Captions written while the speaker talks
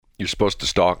You're supposed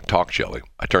to talk, Shelley.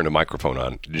 I turned the microphone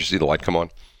on. Did you see the light come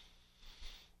on?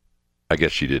 I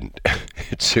guess she didn't.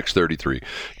 It's 6:33.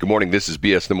 Good morning. This is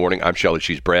BS in the Morning. I'm Shelley.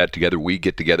 She's Brad. Together, we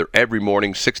get together every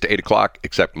morning, 6 to 8 o'clock,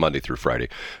 except Monday through Friday.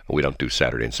 We don't do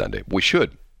Saturday and Sunday. We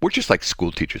should. We're just like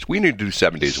school teachers. We need to do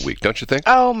 7 days a week, don't you think?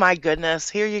 Oh, my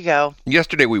goodness. Here you go.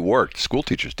 Yesterday we worked. School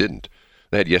teachers didn't.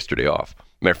 They had yesterday off.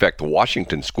 Matter of fact, the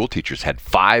Washington school teachers had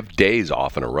 5 days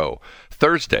off in a row.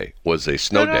 Thursday was a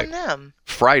snow day. Good on them.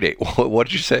 Friday, what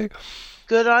did you say?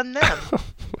 Good on them.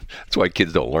 That's why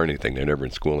kids don't learn anything. They're never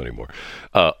in school anymore.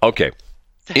 Okay.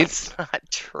 That's not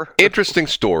true. Interesting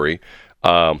story.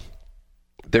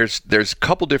 There's a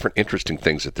couple different interesting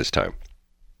things at this time.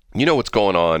 You know what's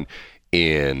going on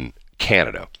in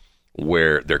Canada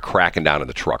where they're cracking down on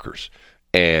the truckers.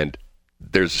 And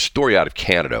there's a story out of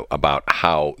Canada about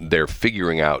how they're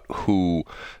figuring out who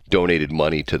donated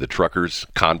money to the truckers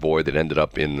convoy that ended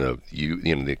up in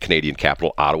the Canadian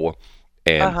capital, Ottawa.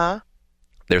 And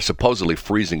they're supposedly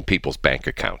freezing people's bank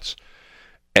accounts.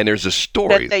 And there's a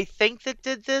story that they think that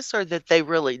did this or that they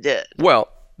really did. Well,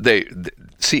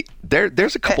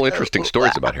 there's a couple interesting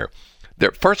stories about here.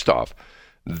 First off,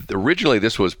 originally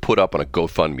this was put up on a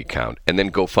GoFundMe account, and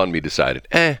then GoFundMe decided,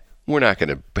 we're not going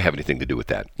to have anything to do with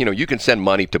that. You know, you can send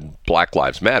money to Black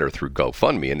Lives Matter through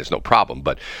GoFundMe, and there's no problem.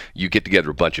 But you get together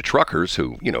a bunch of truckers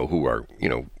who are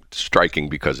striking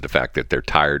because of the fact that they're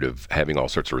tired of having all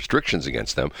sorts of restrictions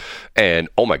against them. And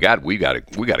oh my God, we got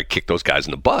to kick those guys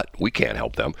in the butt. We can't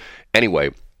help them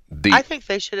anyway. I think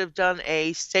they should have done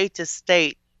a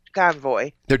state-to-state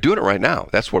convoy. They're doing it right now.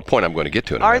 That's what point I'm going to get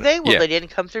to in a minute. Are they? Well, yeah. They didn't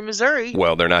come through Missouri.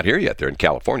 Well, they're not here yet. They're in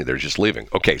California. They're just leaving.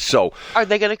 Okay, so are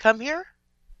they going to come here?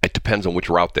 It depends on which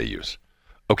route they use.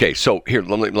 Okay, so here,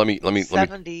 let me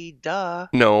 70, duh.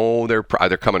 No, they're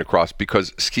coming across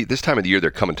because this time of the year they're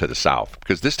coming to the south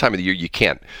because this time of the year you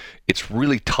can't. It's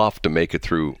really tough to make it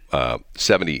through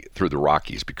 70 through the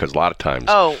Rockies because a lot of times.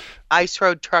 Oh, ice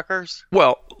road truckers.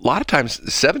 Well, a lot of times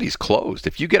 70's closed.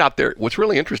 If you get out there, what's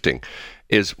really interesting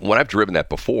is when I've driven that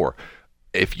before.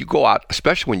 If you go out,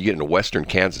 especially when you get into western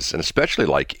Kansas, and especially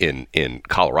like in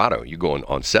Colorado, you go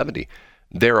on 70.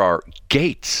 There are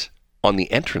gates on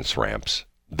the entrance ramps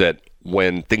that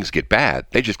when things get bad,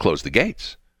 they just close the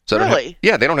gates. So really?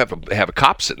 They don't have to have a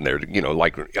cop sitting there,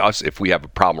 like us, if we have a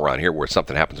problem around here where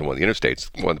something happens on one of the interstates,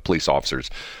 one of the police officers,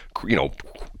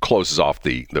 closes off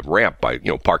the ramp by,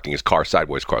 parking his car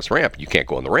sideways across the ramp. You can't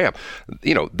go on the ramp.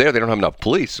 There they don't have enough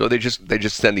police, so they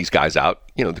just send these guys out,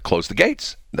 to close the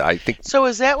gates. I think. So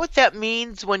is that what that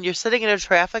means when you're sitting at a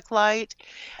traffic light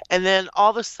and then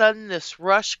all of a sudden this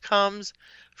rush comes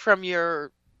from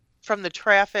the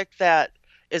traffic that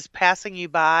is passing you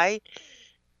by,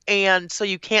 and so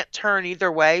you can't turn either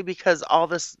way because all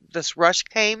this rush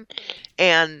came?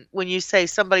 And when you say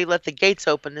somebody let the gates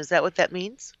open, is that what that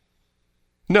means?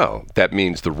 No, that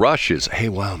means the rush is, hey,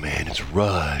 wow, man, it's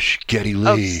Rush, Geddy Lee.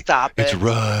 Oh, stop it. It's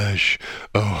Rush.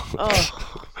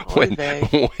 When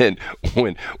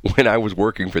I was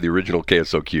working for the original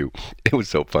KSOQ, it was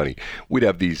so funny. We'd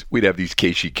have these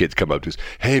KSHE kids come up to us.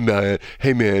 Hey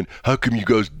man, how come you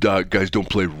guys don't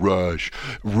play Rush?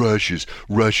 Rush is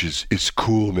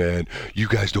cool, man. You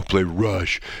guys don't play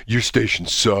Rush. Your station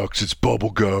sucks. It's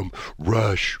bubblegum.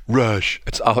 Rush.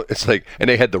 It's like, and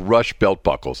they had the Rush belt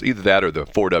buckles, either that or the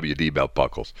 4WD belt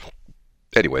buckles.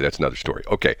 Anyway, that's another story.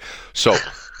 Okay, so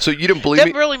you didn't believe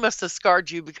me? That really must have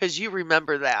scarred you because you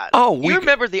remember that. Oh, you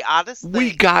remember the oddest thing.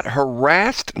 We got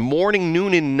harassed morning,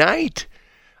 noon, and night.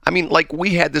 I mean, like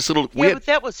we had this little. But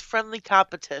that was friendly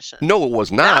competition. No, it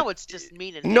was not. Now it's just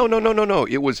mean and No.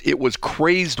 It was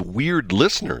crazed, weird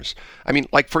listeners. I mean,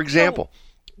 like for example,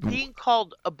 being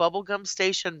called a bubblegum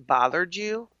station bothered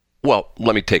you? Well,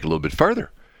 let me take it a little bit further.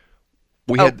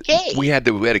 We had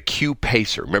a Q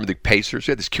Pacer. Remember the Pacers?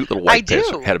 We had this cute little white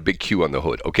Pacer. Had a big Q on the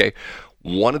hood. Okay,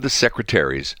 one of the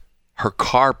secretaries, her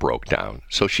car broke down,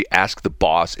 so she asked the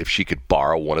boss if she could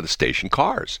borrow one of the station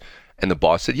cars, and the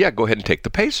boss said, "Yeah, go ahead and take the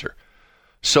Pacer."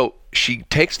 So she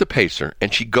takes the Pacer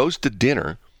and she goes to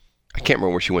dinner. I can't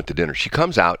remember where she went to dinner. She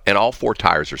comes out and all 4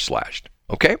 tires are slashed.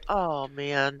 Okay. Oh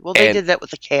man. Well, they did that with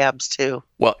the cabs too.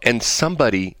 Well, and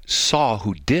somebody saw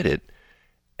who did it.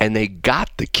 And they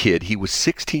got the kid. He was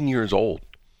 16 years old.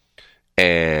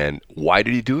 And why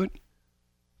did he do it?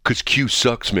 Because Q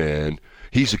sucks, man.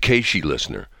 He's a KSHE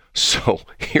listener. So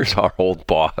here's our old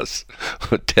boss,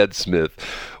 Ted Smith,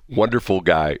 wonderful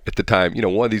guy at the time.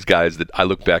 One of these guys that I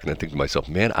look back and I think to myself,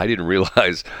 man, I didn't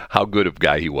realize how good of a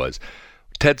guy he was.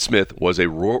 Ted Smith was a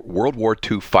World War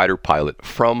II fighter pilot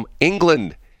from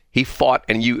England. He fought,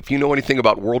 and if you know anything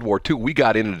about World War II, we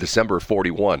got in December of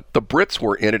 41. The Brits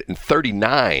were in it in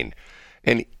 39.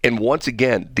 And once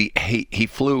again, he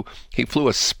flew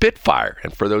a Spitfire.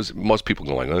 And for those, most people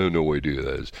going, I don't know what idea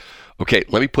that is. Okay,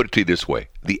 let me put it to you this way.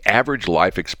 The average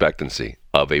life expectancy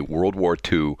of a World War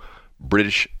II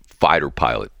British fighter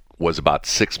pilot was about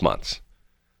 6 months.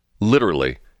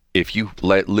 Literally, if you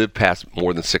lived past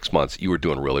more than 6 months, you were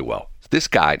doing really well. This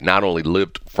guy not only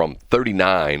lived from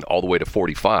 39 all the way to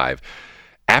 45,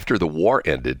 after the war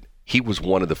ended, he was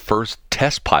one of the first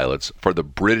test pilots for the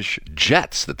British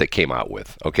jets that they came out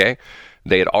with, okay?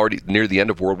 They had already, near the end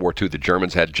of World War II, the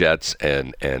Germans had jets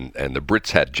and the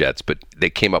Brits had jets, but they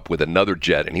came up with another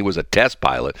jet, and he was a test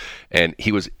pilot, and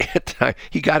he was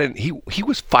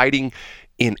fighting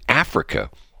in Africa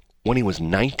when he was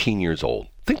 19 years old.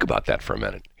 Think about that for a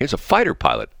minute. He's a fighter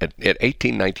pilot at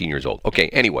 18, 19 years old. Okay,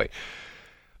 anyway,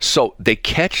 so they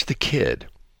catch the kid,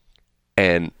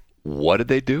 and what did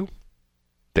they do?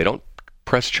 They don't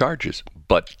press charges,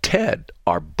 but Ted,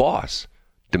 our boss,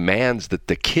 demands that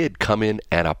the kid come in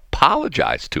and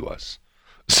apologize to us.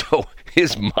 So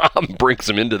his mom brings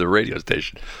him into the radio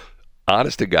station.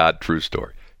 Honest to God, true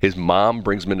story. His mom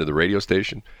brings him into the radio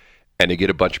station, and they get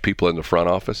a bunch of people in the front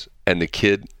office, and the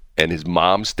kid and his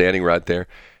mom standing right there,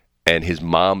 and his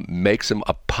mom makes him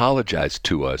apologize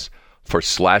to us for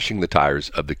slashing the tires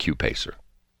of the Q Pacer.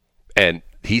 And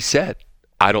he said,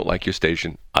 I don't like your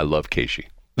station. I love Casey.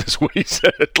 That's what he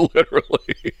said,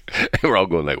 literally. And we're all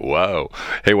going like, wow.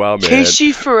 Hey, wow, man.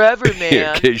 Casey forever, man.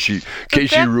 Yeah, Casey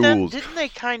rules. Didn't they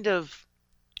kind of,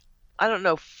 I don't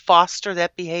know, foster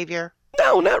that behavior?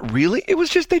 No, not really. It was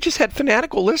just, they just had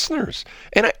fanatical listeners.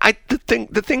 And the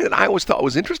thing that I always thought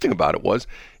was interesting about it was,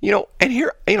 and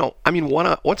here, I mean,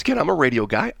 once again, I'm a radio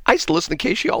guy. I used to listen to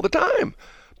Casey all the time.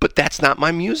 But that's not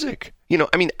my music.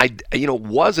 It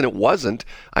wasn't.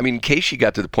 I mean, Casey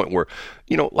got to the point where,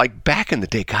 like back in the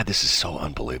day, God, this is so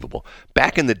unbelievable.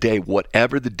 Back in the day,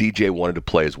 whatever the DJ wanted to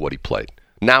play is what he played.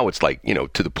 Now it's like,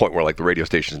 to the point where like the radio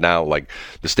stations now, like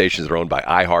the stations are owned by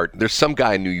iHeart. There's some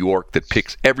guy in New York that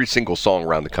picks every single song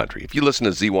around the country. If you listen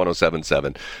to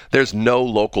Z1077, there's no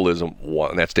localism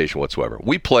on that station whatsoever.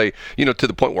 We play, to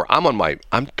the point where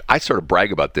I sort of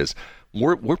brag about this.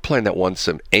 We're playing that one,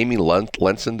 some Amy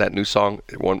Lenson, that new song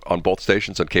on both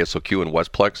stations on KSOQ and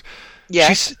Westplex.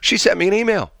 Yeah. She sent me an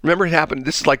email. Remember it happened?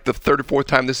 This is like the third or fourth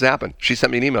time this has happened. She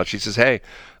sent me an email. She says, "Hey,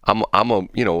 I'm a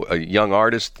young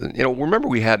artist. Remember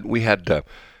we had who we had?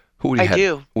 I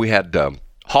do. We had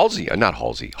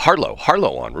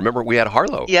Harlow on. Remember we had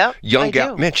Harlow? Yeah. Young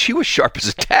gal. Man, she was sharp as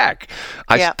a tack.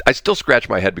 I still scratch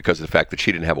my head because of the fact that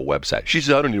she didn't have a website. She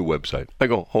says, I don't need a website. I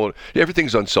go, hold on.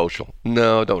 Everything's on social.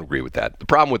 No, don't agree with that. The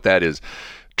problem with that is,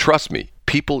 trust me,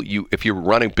 people, if you're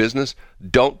running business,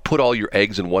 don't put all your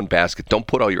eggs in one basket. Don't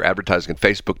put all your advertising on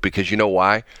Facebook, because you know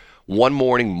why? One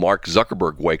morning, Mark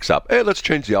Zuckerberg wakes up, hey, let's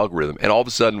change the algorithm. And all of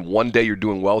a sudden, one day you're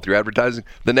doing well with your advertising.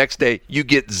 The next day, you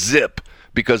get zip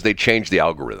because they changed the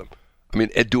algorithm. I mean,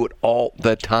 they do it all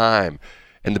the time.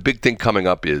 And the big thing coming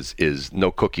up is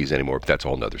no cookies anymore, but that's a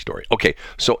whole nother story. Okay,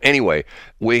 so anyway,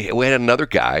 we had another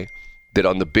guy that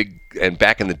on the big, and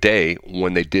back in the day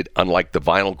when they did, unlike the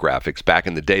vinyl graphics, back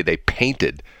in the day they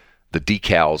painted the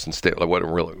decals instead. Like what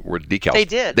really were decals? They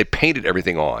did. They painted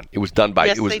everything on. It was done by.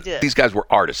 Yes, they did. These guys were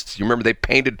artists. You remember they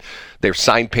painted. They're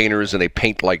sign painters, and they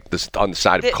paint like this on the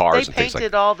side of cars and things like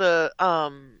that. They painted all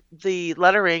the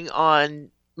lettering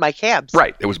on my cabs.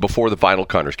 Right. It was before the vinyl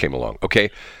counters came along.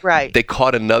 Okay. Right. They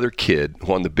caught another kid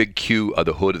who on the big Q of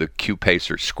the hood of the Q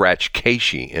Pacer scratched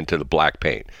Casey into the black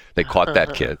paint. They caught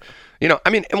that kid. And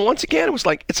once again, it's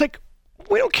like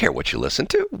we don't care what you listen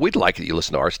to. We'd like it you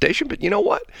listen to our station, but you know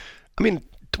what? I mean,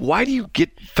 why do you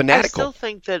get fanatical? I still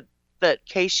think that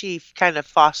Casey kind of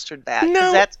fostered that.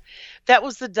 No. That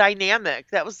was the dynamic.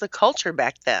 That was the culture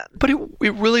back then. But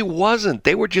it really wasn't.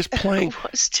 They were just playing.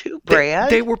 It was too,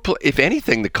 Brad. They were, if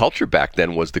anything, the culture back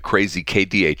then was the crazy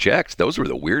KDHX. Those were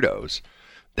the weirdos.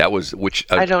 That was which.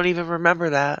 I don't even remember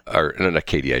that. Or no, not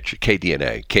KDH,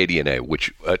 KDNA,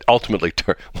 which ultimately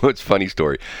what's funny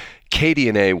story.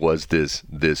 KDNA was this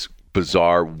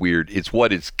bizarre, weird. It's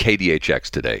what is KDHX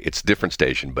today. It's a different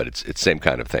station, but it's same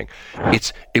kind of thing.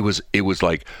 It was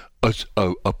like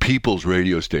a people's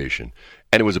radio station,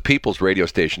 and it was a people's radio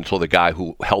station until the guy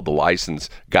who held the license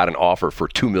got an offer for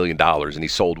 $2 million, and he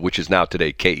sold, which is now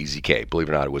today KEZK. Believe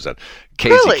it or not, it was a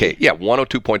KZK. Really? Yeah,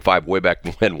 102.5 way back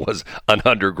when was an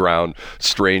underground,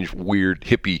 strange, weird,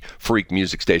 hippie, freak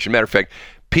music station. Matter of fact,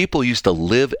 people used to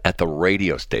live at the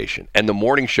radio station, and the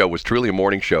morning show was truly a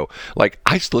morning show. Like,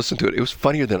 I used to listen to it. It was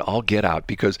funnier than all get out,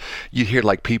 because you'd hear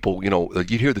like people, you'd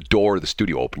hear the door of the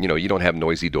studio open. You don't have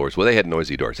noisy doors. Well, they had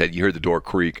noisy doors. You hear the door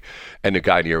creak, and the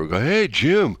guy in the air would go, hey,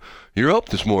 Jim, you're up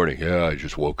this morning. Yeah, I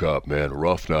just woke up, man.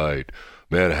 Rough night.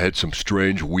 man, I had some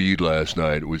strange weed last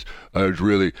night. I was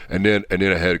really, and then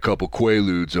I had a couple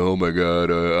Quaaludes. Oh my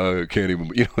God, I can't even.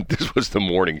 This was the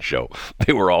morning show.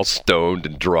 They were all stoned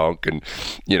and drunk, and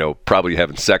probably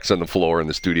having sex on the floor in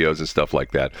the studios and stuff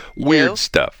like that. Weird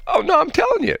stuff. Oh no, I'm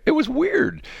telling you, it was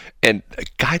weird. And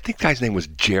I think the guy's name was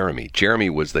Jeremy. Jeremy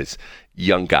was this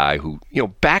young guy who,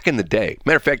 back in the day.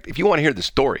 Matter of fact, if you want to hear the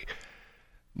story.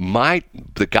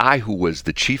 The guy who was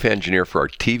the chief engineer for our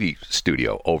TV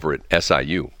studio over at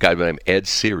SIU, a guy named Ed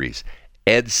Series.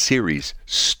 Ed Series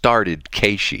started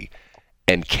Casey,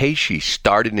 and Casey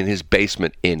started in his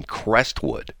basement in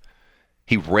Crestwood.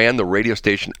 He ran the radio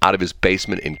station out of his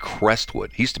basement in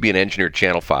Crestwood. He used to be an engineer at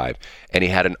Channel 5, and he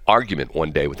had an argument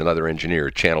one day with another engineer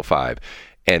at Channel 5.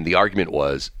 And the argument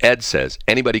was, Ed says,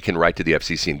 anybody can write to the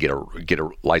FCC and get a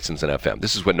license in FM.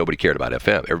 This is when nobody cared about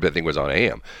FM. Everything was on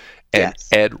AM. And yes.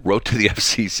 Ed wrote to the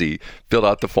FCC, filled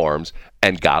out the forms,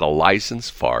 and got a license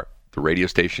for the radio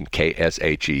station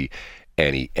KSHE.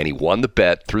 And he won the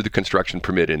bet, threw the construction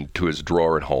permit into his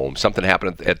drawer at home. Something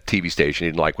happened at the TV station.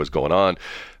 He didn't like what was going on.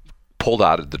 Pulled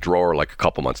out of the drawer like a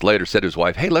couple months later, said to his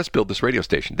wife, hey, let's build this radio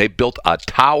station. They built a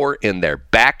tower in their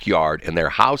backyard in their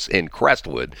house in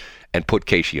Crestwood and put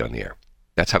Casey on the air.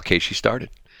 That's how Casey started.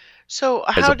 So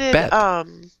how did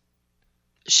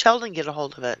Sheldon get a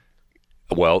hold of it?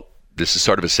 Well, this is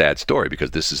sort of a sad story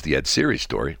because this is the Ed Series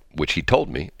story, which he told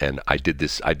me, and I did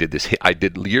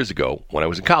years ago when I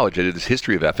was in college. I did this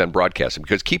history of FM broadcasting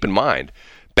because keep in mind,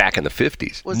 back in the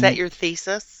 50s. Was that your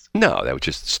thesis? No, that was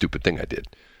just a stupid thing I did.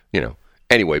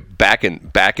 Anyway, back in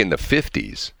the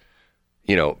 50s,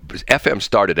 FM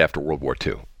started after World War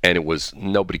II, and it was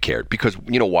nobody cared because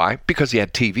why? Because you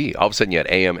had TV. All of a sudden, you had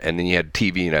AM, and then you had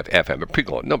TV and FM. And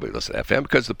people, nobody listened to FM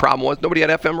because the problem was nobody had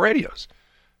FM radios.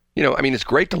 It's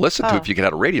great to listen to if you can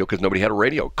have a radio because nobody had a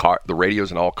radio. The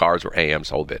radios in all cars were AMs,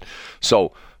 whole bit.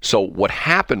 So what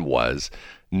happened was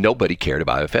nobody cared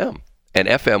about FM. And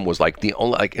FM was like the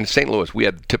only, in St. Louis, we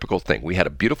had the typical thing. We had a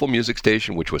beautiful music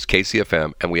station, which was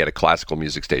KCFM, and we had a classical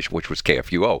music station, which was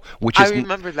KFUO. I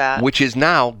remember that. Which is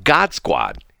now God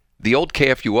Squad. The old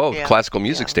KFUO classical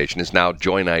music station is now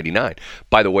Joy 99.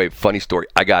 By the way, funny story.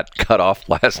 I got cut off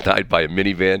last night by a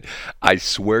minivan. I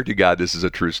swear to God, this is a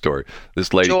true story.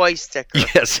 This lady. Joy sticker.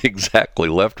 Yes, exactly.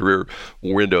 Left rear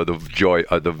window of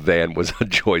the van was a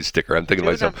Joy sticker. I'm thinking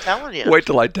to myself, I'm telling you. Wait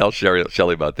till I tell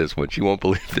Shelley about this one. She won't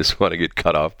believe this one. I get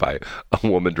cut off by a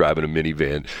woman driving a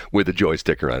minivan with a Joy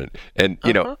sticker on it. And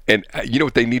you know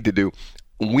what they need to do?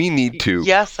 We need to.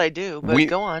 Yes, I do. But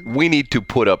go on. We need to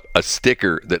put up a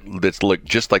sticker that's look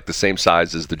just like the same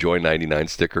size as the Joy 99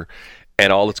 sticker,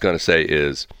 and all it's going to say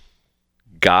is,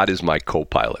 "God is my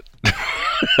co-pilot,"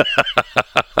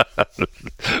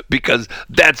 because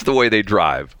that's the way they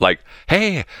drive. Like,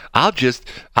 hey, I'll just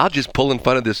pull in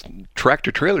front of this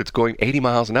tractor trailer that's going 80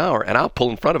 miles an hour, and I'll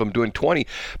pull in front of him doing 20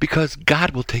 because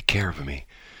God will take care of me.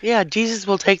 Yeah, Jesus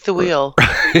will take the wheel.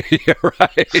 Yeah,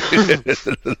 right.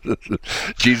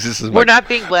 Jesus is. We're not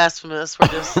being blasphemous. We're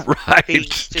just being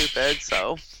stupid.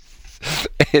 So.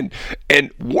 And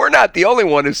we're not the only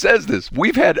one who says this.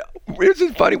 This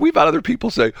is funny. We've had other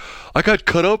people say, "I got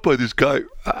cut up by this guy."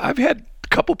 I've had a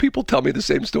couple people tell me the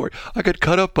same story. I got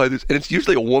cut up by this, and it's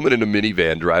usually a woman in a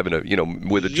minivan driving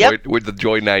with the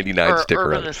Joy 99 sticker or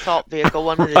on it. Urban assault vehicle,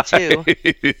 one of the two.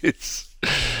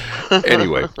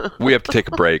 Anyway, we have to take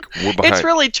a break. We're behind. It's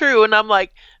really true, and I'm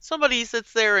like, somebody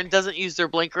sits there and doesn't use their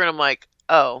blinker, and I'm like,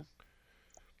 oh,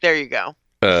 there you go.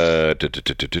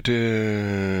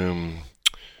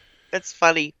 It's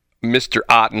funny. Mike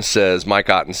Otten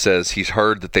says he's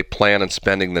heard that they plan on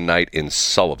spending the night in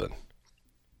Sullivan.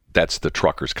 That's the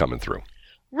truckers coming through.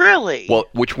 Really? Well,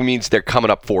 which means they're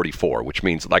coming up 44, which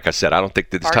means, like I said, I don't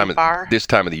think that this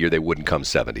time of the year they wouldn't come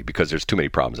 70 because there's too many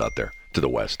problems out there to the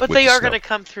west. But they are going to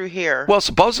come through here. Well,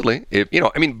 supposedly,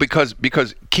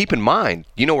 because keep in mind,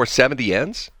 you know where 70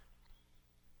 ends?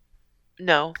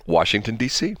 No. Washington,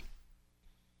 D.C.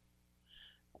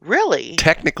 Really?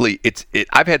 Technically,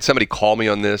 I've had somebody call me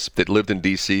on this that lived in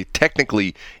D.C.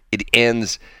 Technically, it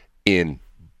ends in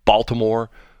Baltimore,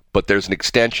 but there's an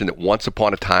extension that once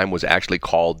upon a time was actually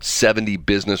called 70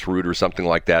 Business Route or something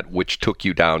like that, which took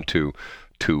you down to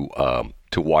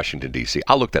Washington, D.C.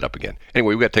 I'll look that up again.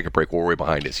 Anyway, we got to take a break. We're way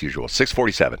behind as usual.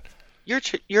 6:47.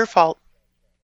 Your fault.